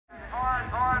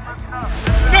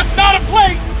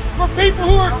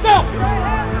people who are selfish.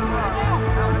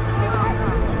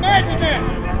 Imagine that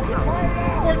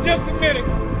for just a minute.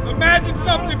 Imagine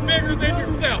something bigger than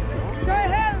yourself. Try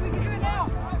ahead, we can do it now.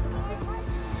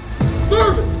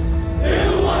 Service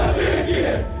in the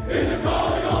 160th is a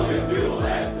calling only a few will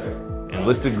answer.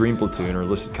 Enlisted Green Platoon, or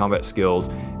Enlisted Combat Skills,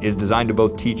 is designed to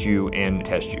both teach you and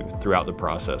test you throughout the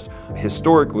process.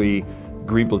 Historically,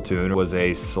 Green Platoon was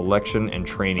a selection and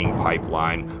training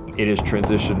pipeline. It has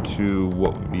transitioned to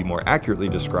what would be more accurately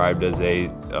described as a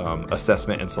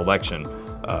assessment and selection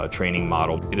training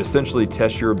model. It essentially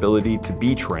tests your ability to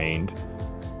be trained,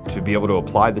 to be able to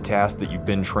apply the task that you've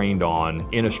been trained on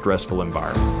in a stressful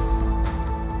environment.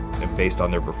 And based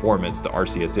on their performance, the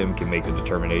RCSM can make the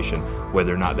determination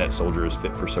whether or not that soldier is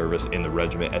fit for service in the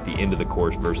regiment at the end of the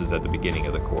course versus at the beginning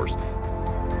of the course.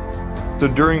 So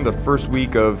during the first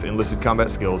week of Enlisted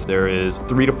Combat Skills, there is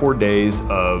 3 to 4 days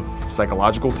of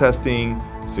psychological testing,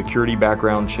 security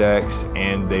background checks,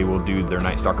 and they will do their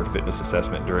Night Stalker fitness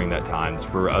assessment during that time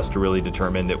for us to really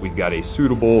determine that we've got a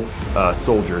suitable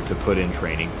soldier to put in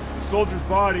training. The soldier's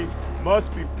body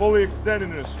must be fully extended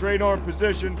in a straight arm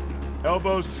position.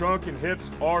 Elbows, trunk, and hips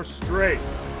are straight.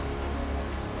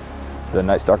 The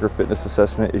Night Stalker fitness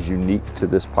assessment is unique to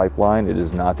this pipeline. It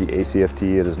is not the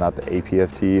ACFT, it is not the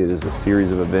APFT, it is a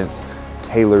series of events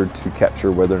tailored to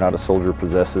capture whether or not a soldier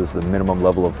possesses the minimum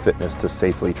level of fitness to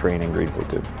safely train in Green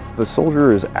Platoon. If a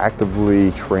soldier is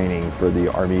actively training for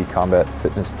the Army Combat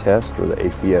Fitness Test, or the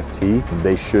ACFT,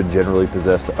 they should generally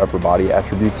possess the upper body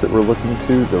attributes that we're looking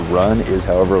to. The run is,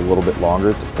 however, a little bit longer.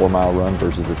 It's a 4-mile run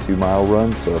versus a 2-mile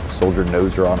run, so if a soldier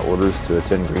knows they're on orders to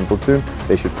attend Green Platoon,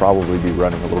 they should probably be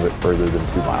running a little bit further than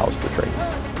 2 miles for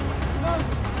training.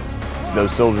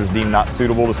 Those soldiers deemed not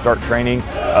suitable to start training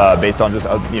based on just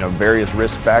various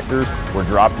risk factors were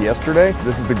dropped yesterday.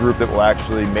 This is the group that will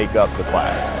actually make up the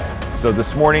class. So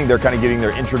this morning they're kind of getting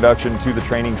their introduction to the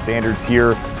training standards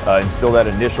here, instill that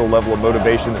initial level of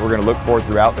motivation that we're going to look for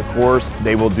throughout the course.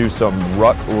 They will do some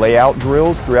ruck layout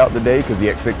drills throughout the day because the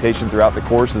expectation throughout the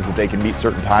course is that they can meet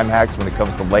certain time hacks when it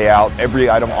comes to layouts. Every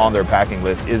item on their packing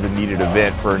list is a needed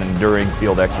event for an enduring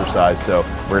field exercise, so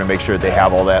we're going to make sure that they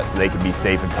have all that so they can be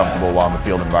safe and comfortable while in the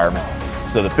field environment.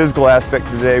 So the physical aspect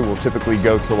today will typically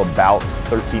go till about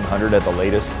 1300 at the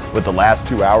latest, with the last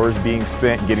 2 hours being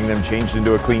spent getting them changed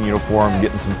into a clean uniform,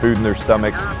 getting some food in their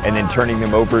stomachs, and then turning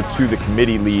them over to the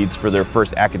committee leads for their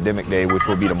first academic day, which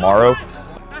will be tomorrow.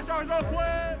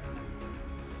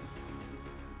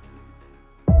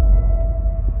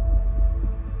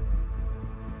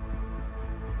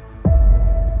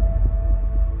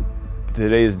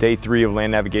 Today is day 3 of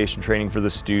land navigation training for the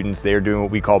students. They are doing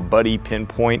what we call buddy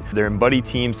pinpoint. They're in buddy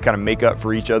teams to kind of make up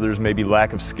for each other's maybe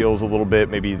lack of skills a little bit,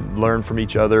 maybe learn from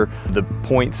each other. The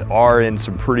points are in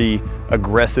some pretty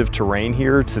aggressive terrain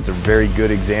here. It's a very good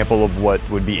example of what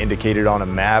would be indicated on a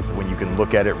map when you can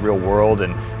look at it real world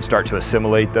and start to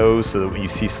assimilate those, so that when you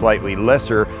see slightly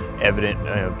lesser evident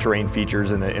terrain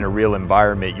features in a real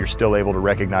environment, you're still able to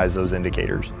recognize those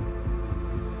indicators.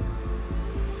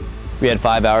 We had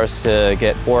 5 hours to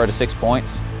get 4 out of 6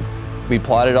 points. We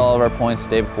plotted all of our points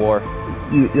the day before.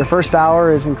 Your first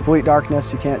hour is in complete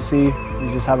darkness. You can't see. You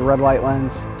just have a red light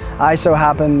lens. I so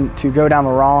happened to go down the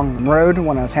wrong road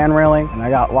when I was hand railing, and I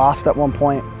got lost at one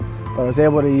point, but I was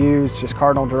able to use just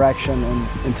cardinal direction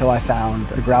until I found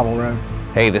a gravel road.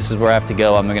 Hey, this is where I have to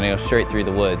go. I'm gonna go straight through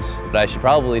the woods. What I should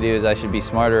probably do is I should be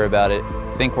smarter about it,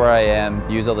 think where I am,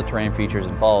 use all the terrain features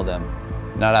and follow them,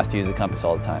 not have to use the compass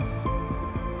all the time.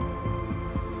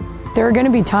 There are going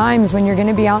to be times when you're going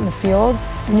to be out in the field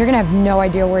and you're going to have no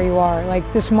idea where you are.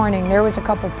 Like this morning, there was a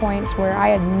couple points where I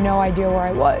had no idea where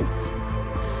I was.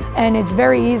 And it's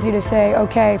very easy to say,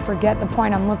 okay, forget the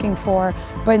point I'm looking for.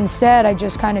 But instead, I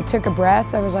just kind of took a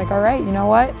breath. I was like, all right, you know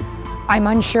what? I'm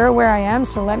unsure where I am,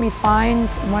 so let me find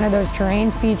one of those terrain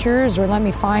features, or let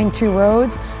me find 2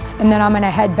 roads, and then I'm going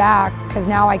to head back, because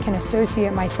now I can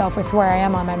associate myself with where I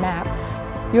am on my map.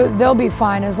 They'll be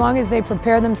fine as long as they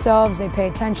prepare themselves, they pay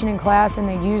attention in class, and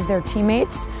they use their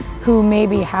teammates who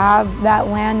maybe have that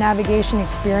land navigation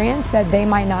experience that they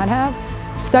might not have.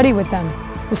 Study with them.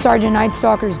 The Sergeant Night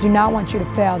Stalkers do not want you to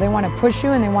fail. They want to push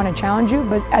you and they want to challenge you,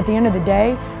 but at the end of the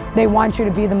day, they want you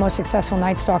to be the most successful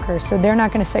Night Stalker, so they're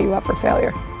not going to set you up for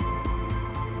failure.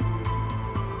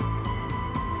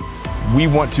 We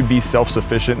want to be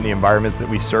self-sufficient in the environments that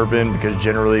we serve in, because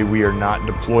generally we are not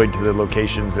deployed to the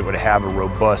locations that would have a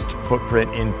robust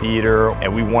footprint in theater,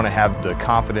 and we want to have the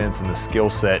confidence and the skill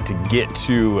set to get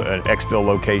to an exfil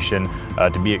location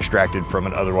to be extracted from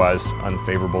an otherwise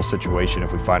unfavorable situation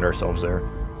if we find ourselves there.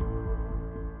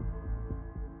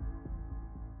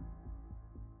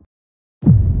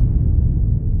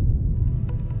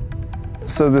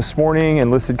 So this morning,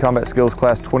 Enlisted Combat Skills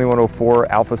Class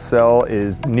 2104 Alpha Cell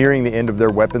is nearing the end of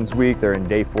their weapons week. They're in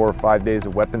day 4 of 5 days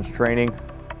of weapons training.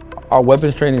 Our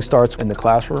weapons training starts in the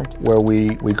classroom where we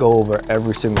go over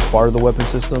every single part of the weapon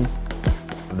system.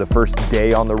 The first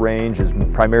day on the range is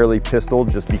primarily pistol,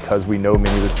 just because we know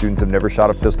many of the students have never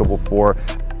shot a pistol before.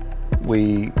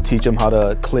 We teach them how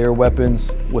to clear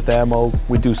weapons with ammo.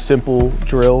 We do simple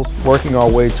drills, working our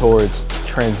way towards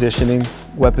transitioning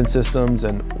weapon systems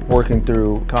and working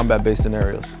through combat-based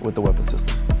scenarios with the weapon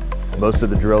system. Most of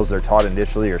the drills they're taught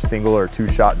initially are single or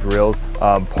 2-shot drills.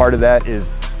 Part of that is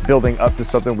building up to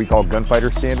something we call gunfighter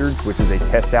standards, which is a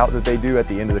test out that they do at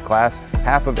the end of the class.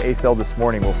 Half of ACEL this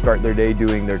morning will start their day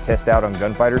doing their test out on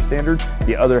gunfighter standards.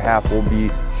 The other half will be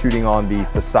shooting on the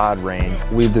facade range.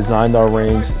 We've designed our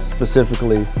range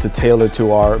specifically to tailor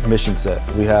to our mission set.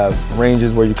 We have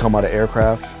ranges where you come out of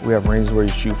aircraft. We have ranges where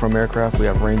you shoot from aircraft. We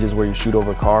have ranges where you shoot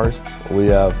over cars. We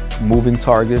have moving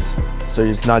targets. So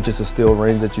it's not just a still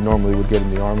range that you normally would get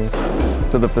in the Army.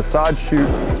 So the facade shoot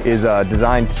is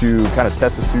designed to kind of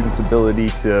test the student's ability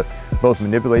to both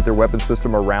manipulate their weapon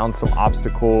system around some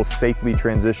obstacles, safely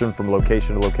transition from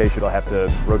location to location. They'll have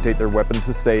to rotate their weapon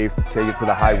to safe, take it to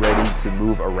the high ready to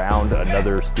move around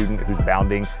another student who's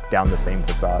bounding down the same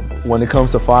facade. When it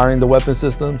comes to firing the weapon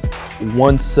systems,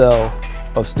 one cell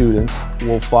of students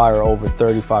will fire over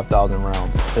 35,000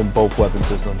 rounds in both weapon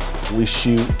systems. We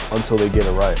shoot until they get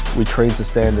it right. We train to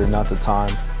standard, not to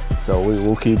time, so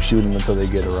we'll keep shooting until they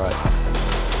get it right.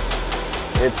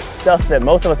 It's stuff that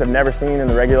most of us have never seen in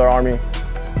the regular Army.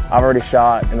 I've already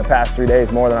shot in the past 3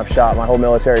 days more than I've shot my whole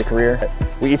military career.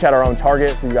 We each had our own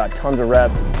targets, so you got tons of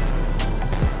reps.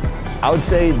 I would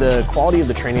say the quality of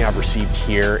the training I've received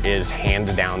here is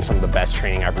hands down some of the best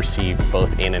training I've received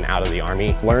both in and out of the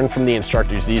Army. Learn from the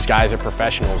instructors. These guys are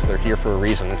professionals. They're here for a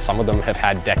reason. Some of them have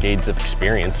had decades of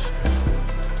experience.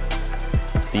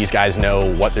 These guys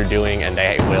know what they're doing and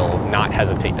they will not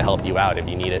hesitate to help you out if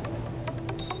you need it.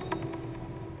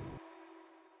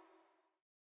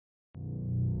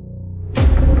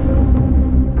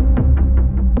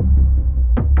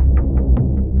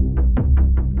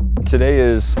 Today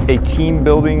is a team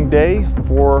building day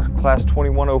for Class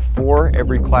 2104.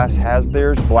 Every class has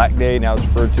theirs. Black Day, now it's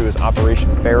referred to as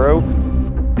Operation Pharaoh.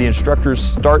 The instructors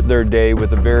start their day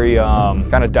with a very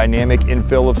kind of dynamic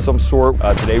infill of some sort.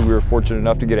 Today we were fortunate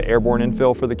enough to get an airborne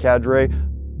infill for the cadre.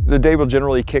 The day will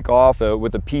generally kick off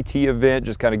with a PT event,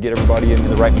 just kind of get everybody in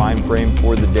the right mind frame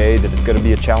for the day, that it's going to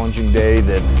be a challenging day,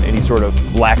 that any sort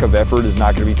of lack of effort is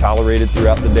not going to be tolerated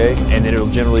throughout the day. And then it'll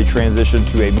generally transition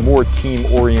to a more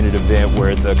team-oriented event where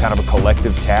it's a kind of a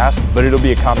collective task, but it'll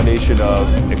be a combination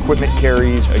of equipment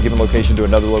carries, a given location to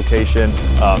another location,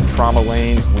 trauma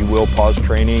lanes. We will pause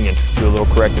training and do a little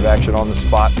corrective action on the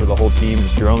spot for the whole team.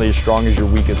 You're only as strong as your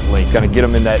weakest link. Kind of get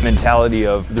them in that mentality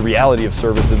of the reality of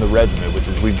service in the regiment, which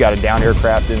is we've got a down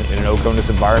aircraft in an OCONUS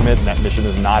environment, and that mission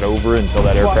is not over until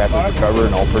that aircraft is recovered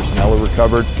and all personnel are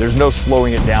recovered. There's no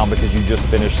slowing it down because you just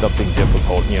finished something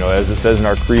difficult. You know, as it says in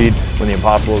our creed, when the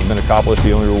impossible has been accomplished,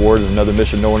 the only reward is another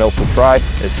mission no one else will try.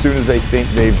 As soon as they think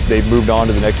they've moved on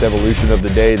to the next evolution of the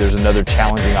day, there's another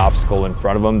challenging obstacle in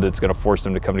front of them that's going to force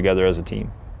them to come together as a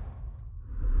team.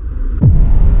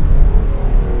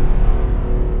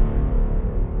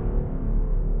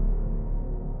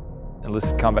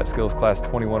 Enlisted Combat Skills Class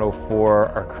 2104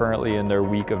 are currently in their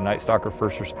week of Night Stalker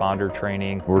first responder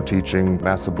training. We're teaching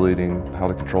massive bleeding, how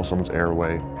to control someone's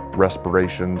airway,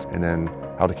 respirations, and then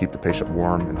how to keep the patient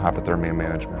warm and hypothermia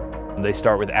management. They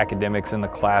start with academics in the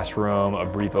classroom, a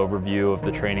brief overview of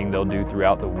the training they'll do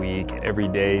throughout the week. Every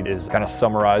day is kind of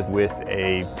summarized with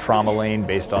a trauma lane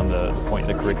based on the point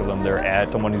in the curriculum they're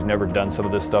at. Someone who's never done some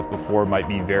of this stuff before might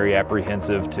be very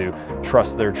apprehensive to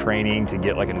trust their training to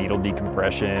get like a needle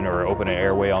decompression or open an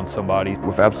airway on somebody.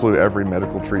 With absolutely every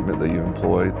medical treatment that you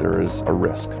employ, there is a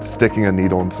risk. Sticking a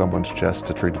needle in someone's chest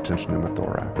to treat a tension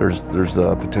pneumothorax, there's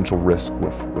a potential risk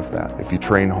with that. If you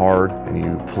train hard and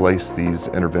you place these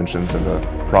interventions in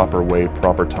the proper way,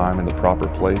 proper time, in the proper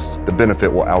place, the benefit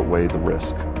will outweigh the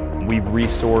risk. We've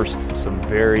resourced some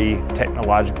very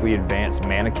technologically advanced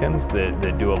mannequins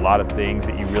that do a lot of things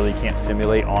that you really can't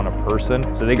simulate on a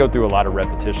person. So they go through a lot of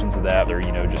repetitions of that, or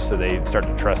just so they start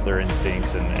to trust their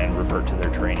instincts and revert to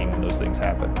their training when those things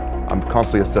happen. I'm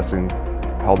constantly assessing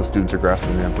how the students are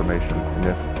grasping the information, and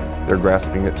if they're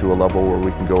grasping it to a level where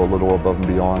we can go a little above and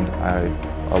beyond, I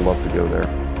love to go there.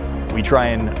 We try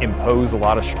and impose a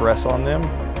lot of stress on them,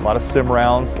 a lot of sim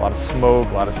rounds, a lot of smoke,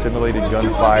 a lot of simulated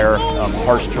gunfire,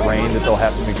 harsh terrain that they'll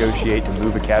have to negotiate to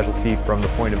move a casualty from the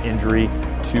point of injury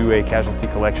to a casualty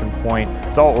collection point.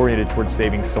 It's all oriented towards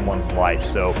saving someone's life.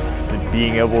 So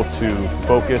being able to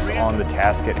focus on the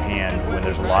task at hand when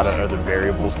there's a lot of other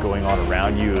variables going on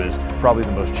around you is probably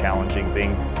the most challenging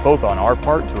thing, both on our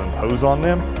part to impose on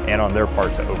them and on their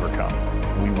part to overcome.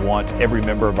 We want every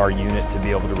member of our unit to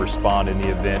be able to respond in the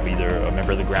event. Either a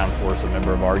member of the ground force, a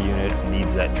member of our unit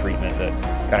needs that treatment, that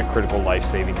kind of critical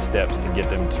life-saving steps to get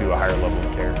them to a higher level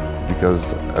of care.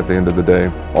 Because at the end of the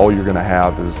day, all you're going to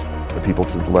have is the people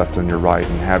to the left and your right,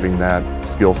 and having that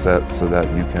skill set so that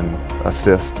you can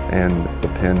assist and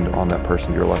depend on that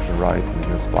person to your left and right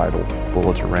is vital.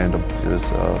 Bullets are random. There's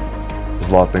a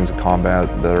lot of things in combat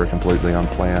that are completely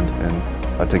unplanned,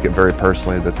 and I take it very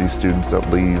personally that these students that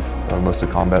leave Enlisted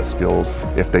Combat Skills,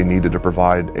 if they needed to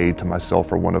provide aid to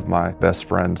myself or one of my best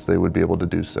friends, they would be able to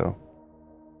do so.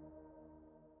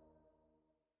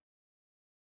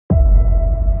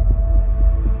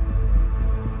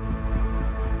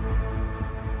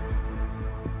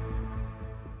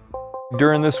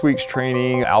 During this week's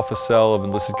training, Alpha Cell of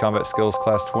Enlisted Combat Skills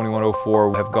Class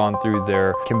 2104 have gone through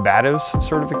their Combatives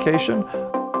certification.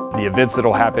 The events that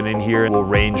will happen in here will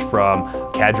range from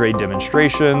cadre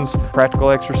demonstrations, practical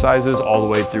exercises, all the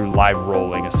way through live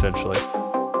rolling, essentially.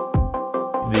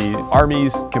 The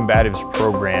Army's Combatives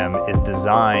program is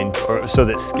designed so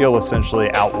that skill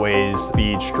essentially outweighs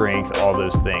speed, strength, all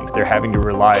those things. They're having to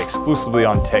rely exclusively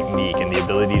on technique, and the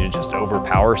ability to just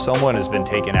overpower someone has been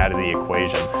taken out of the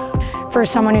equation. For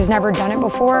someone who's never done it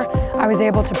before, I was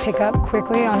able to pick up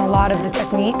quickly on a lot of the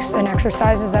techniques and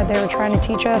exercises that they were trying to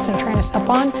teach us and train us up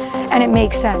on, and it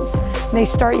makes sense. They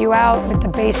start you out with the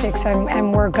basics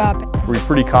and work up. We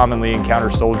pretty commonly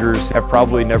encounter soldiers who have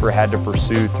probably never had to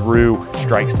pursue through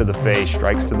strikes to the face,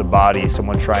 strikes to the body,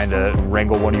 someone trying to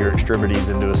wrangle one of your extremities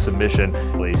into a submission.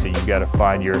 So you've got to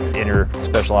find your inner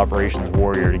special operations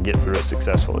warrior to get through it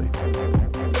successfully.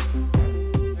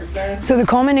 So the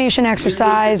culmination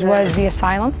exercise was the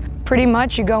asylum. Pretty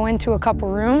much you go into a couple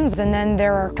rooms and then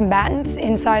there are combatants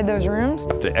inside those rooms.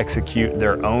 To execute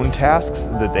their own tasks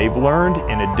that they've learned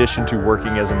in addition to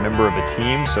working as a member of a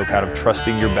team, so kind of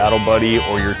trusting your battle buddy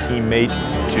or your teammate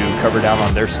to cover down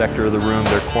on their sector of the room,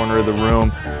 their corner of the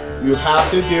room. You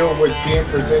have to deal with what's being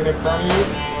presented in front of you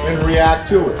and react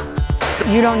to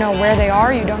it. You don't know where they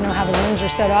are, you don't know how the rooms are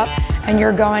set up, and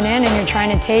you're going in and you're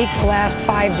trying to take the last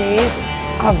 5 days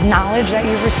of knowledge that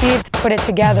you've received, put it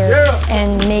together,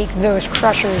 and make those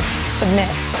crushers submit.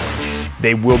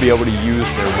 They will be able to use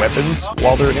their weapons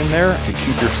while they're in there to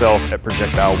keep yourself at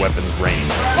projectile weapons range.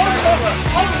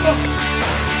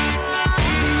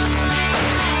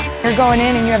 You're going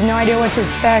in and you have no idea what to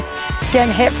expect,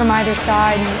 getting hit from either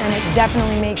side, and it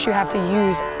definitely makes you have to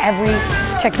use every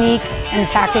technique and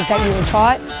tactic that you were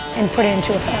taught and put it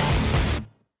into effect.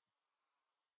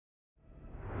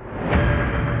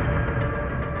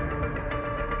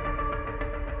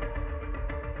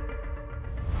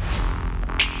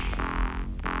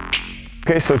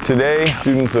 Okay, so today,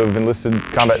 students of Enlisted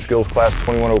Combat Skills Class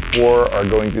 2104 are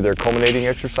going through their culminating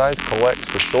exercise, COLLECT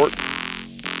for short.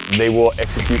 They will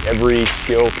execute every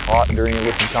skill taught during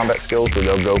Enlisted Combat Skills, so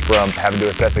they'll go from having to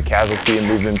assess a casualty and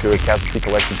move them to a casualty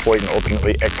collection point and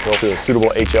ultimately exfil to a suitable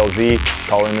HLZ,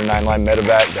 call in the 9-line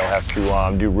medevac. They'll have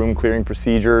to do room clearing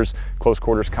procedures, close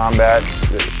quarters combat,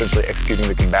 essentially executing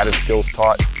the combative skills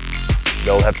taught.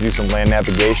 They'll have to do some land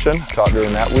navigation taught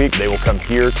during that week. They will come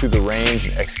here to the range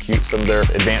and execute some of their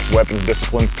advanced weapons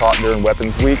disciplines taught during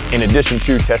Weapons Week. In addition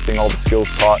to testing all the skills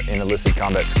taught in Enlisted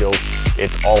Combat Skills,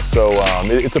 it's also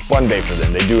it's a fun day for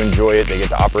them. They do enjoy it. They get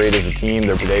to operate as a team.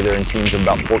 Today they're in teams of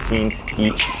about 14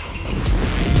 each.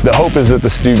 The hope is that the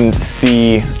students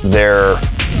see their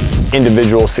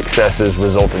individual successes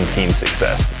result in team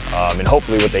success. And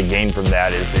hopefully what they gain from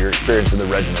that is your experience in the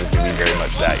regiment is going to be very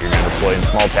much that. You're going to deploy in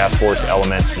small task force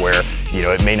elements where, you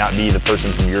know, it may not be the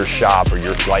person from your shop or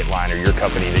your flight line or your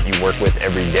company that you work with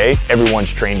every day. Everyone's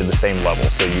trained to the same level,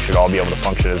 so you should all be able to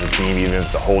function as a team even if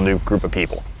it's a whole new group of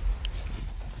people.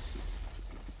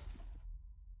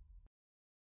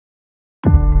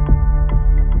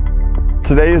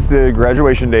 Today is the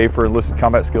graduation day for Enlisted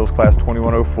Combat Skills Class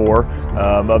 2104.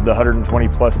 Of the 120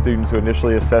 plus students who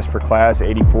initially assessed for class,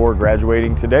 84 are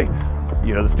graduating today.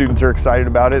 You know, the students are excited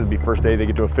about it. It'll be the first day they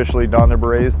get to officially don their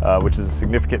berets, which is a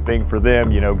significant thing for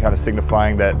them, you know, kind of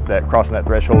signifying that crossing that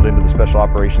threshold into the special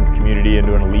operations community,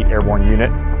 into an elite airborne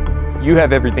unit. You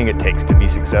have everything it takes to be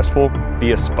successful.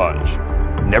 Be a sponge.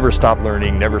 Never stop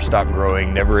learning, never stop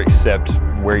growing, never accept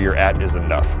where you're at is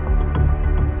enough.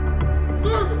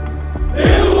 In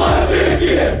the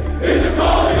 160th is a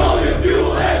calling only a few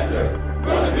will answer.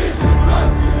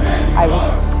 I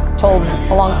was told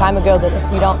a long time ago that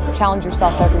if you don't challenge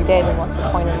yourself every day, then what's the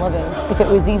point in living? If it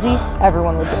was easy,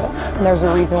 everyone would do it. And there's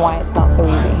a reason why it's not so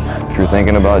easy. If you're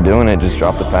thinking about doing it, just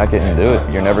drop the packet and do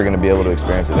it. You're never going to be able to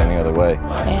experience it any other way.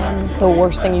 And the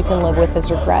worst thing you can live with is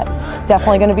regret.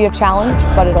 Definitely going to be a challenge,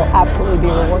 but it'll absolutely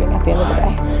be rewarding at the end of the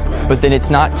day. But then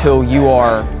it's not till you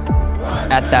are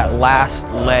at that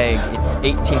last leg, it's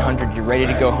 1800, you're ready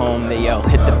to go home, they yell,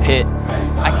 hit the pit.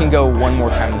 I can go one more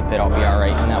time in the pit, I'll be all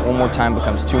right. And that one more time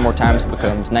becomes two more times,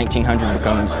 becomes 1900,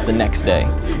 becomes the next day.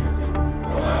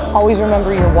 Always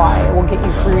remember your why. It will get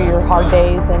you through your hard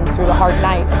days and through the hard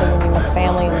nights and when you miss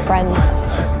family and friends.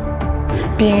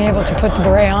 Being able to put the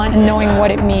beret on and knowing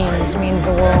what it means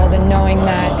the world, and knowing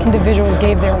that individuals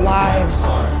gave their lives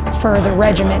for the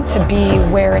regiment to be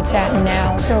where it's at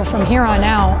now. So from here on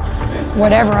out,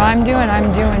 whatever I'm doing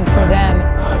for them.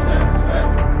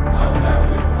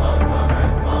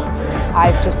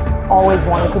 I've just always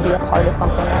wanted to be a part of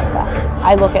something like that.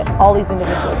 I look at all these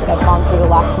individuals that I've gone through the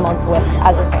last month with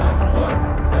as a family,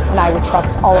 and I would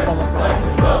trust all of them with my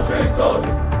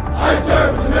life. I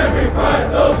serve with the memory and pride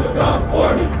of those who have gone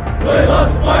before me. They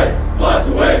love to fight, fought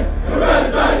to win.